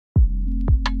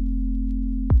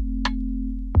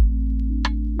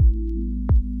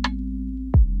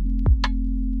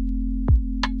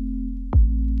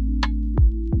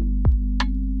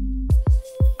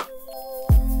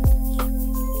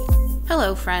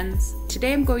Hello friends!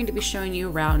 Today I'm going to be showing you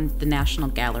around the National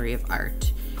Gallery of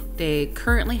Art. They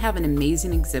currently have an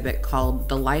amazing exhibit called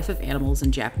The Life of Animals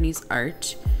in Japanese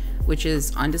Art, which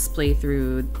is on display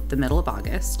through the middle of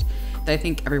August, that I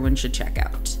think everyone should check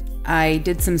out. I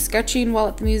did some sketching while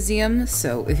at the museum,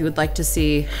 so if you would like to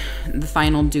see the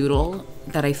final doodle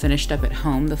that I finished up at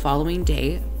home the following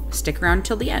day, stick around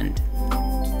till the end.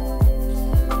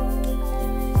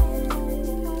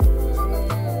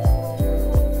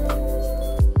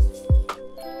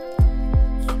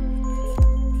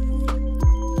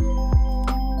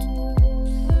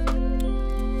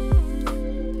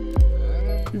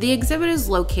 The exhibit is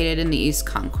located in the East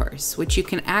Concourse, which you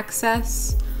can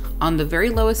access on the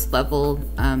very lowest level,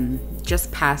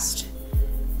 just past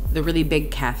the really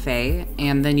big cafe,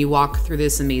 and then you walk through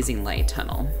this amazing light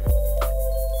tunnel.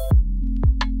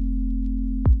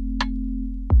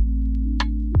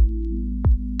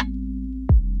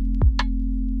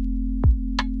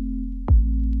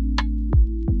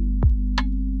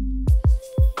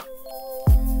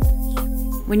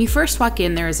 When you first walk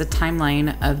in, there is a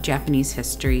timeline of Japanese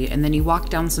history, and then you walk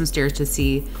down some stairs to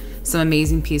see some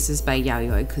amazing pieces by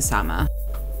Yayoi Kusama.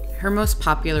 Her most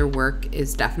popular work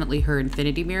is definitely her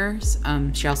infinity mirrors.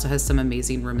 She also has some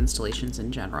amazing room installations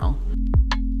in general.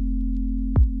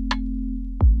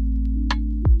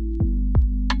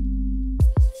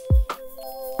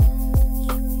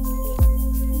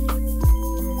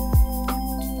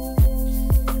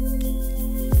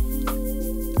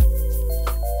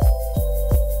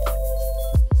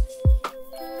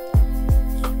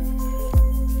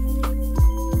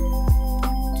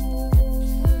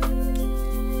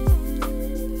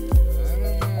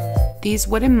 These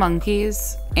wooden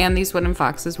monkeys and these wooden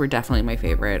foxes were definitely my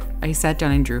favorite. I sat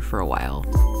down and drew for a while.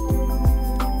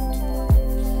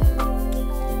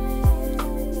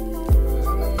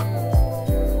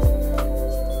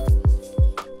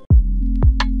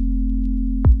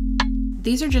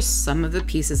 These are just some of the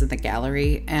pieces in the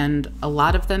gallery, and a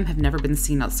lot of them have never been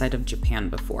seen outside of Japan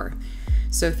before.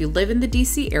 So if you live in the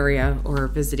DC area or are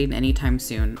visiting anytime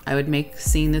soon, I would make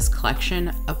seeing this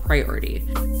collection a priority.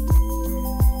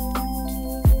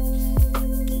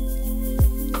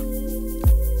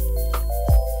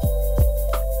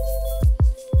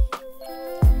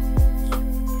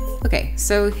 Okay,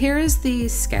 so here is the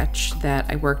sketch that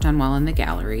I worked on while in the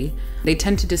gallery. They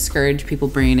tend to discourage people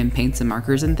bringing in paints and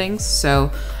markers and things, so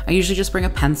I usually just bring a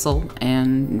pencil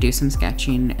and do some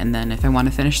sketching, and then if I want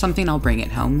to finish something, I'll bring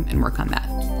it home and work on that.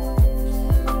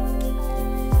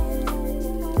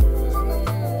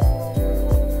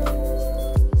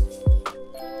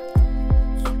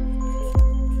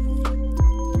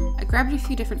 I grabbed a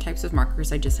few different types of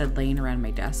markers I just had laying around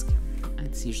my desk.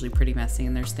 It's usually pretty messy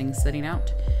and there's things sitting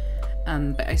out.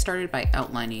 But I started by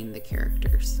outlining the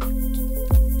characters.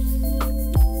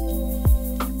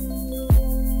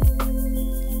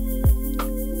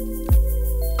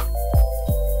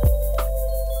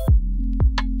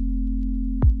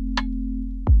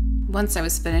 Once I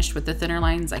was finished with the thinner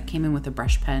lines, I came in with a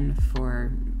brush pen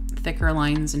for thicker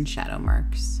lines and shadow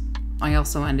marks. I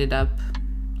also ended up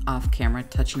off camera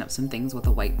touching up some things with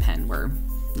a white pen where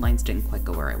lines didn't quite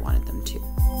go where I wanted them to.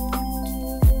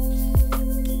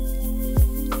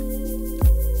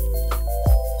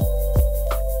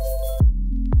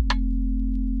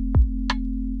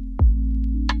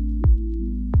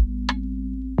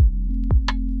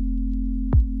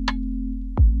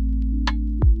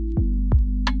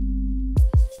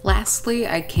 Lastly,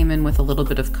 I came in with a little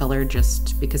bit of color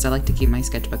just because I like to keep my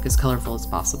sketchbook as colorful as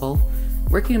possible.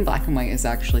 Working in black and white is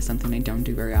actually something I don't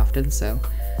do very often,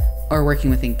 or working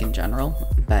with ink in general.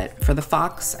 But for the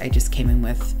fox, I just came in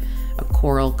with a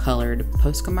coral colored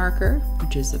Posca marker,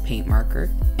 which is a paint marker.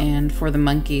 And for the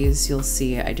monkeys, you'll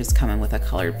see I just come in with a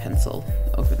colored pencil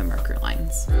over the marker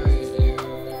lines.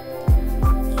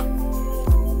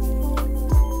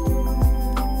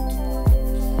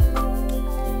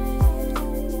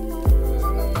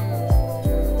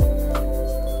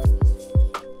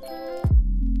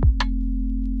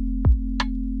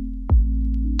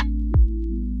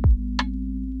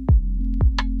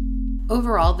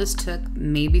 Overall, this took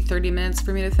maybe 30 minutes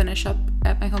for me to finish up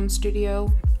at my home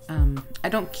studio. I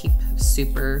don't keep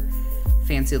super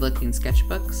fancy looking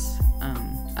sketchbooks.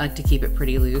 I like to keep it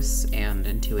pretty loose and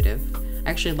intuitive. I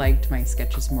actually liked my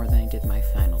sketches more than I did my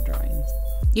final drawings.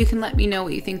 You can let me know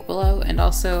what you think below, and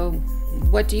also,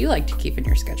 what do you like to keep in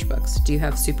your sketchbooks? Do you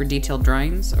have super detailed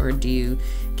drawings, or do you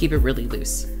keep it really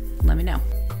loose? Let me know.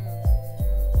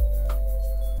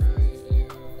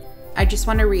 I just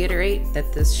want to reiterate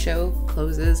that this show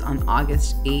closes on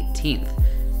August 18th.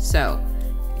 So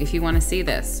if you want to see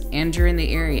this and you're in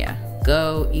the area,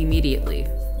 go immediately.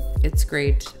 It's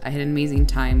great. I had an amazing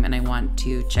time and I want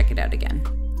to check it out again.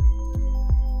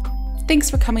 Thanks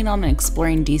for coming on and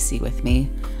exploring DC with me.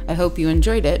 I hope you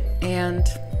enjoyed it and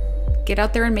get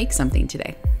out there and make something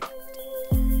today.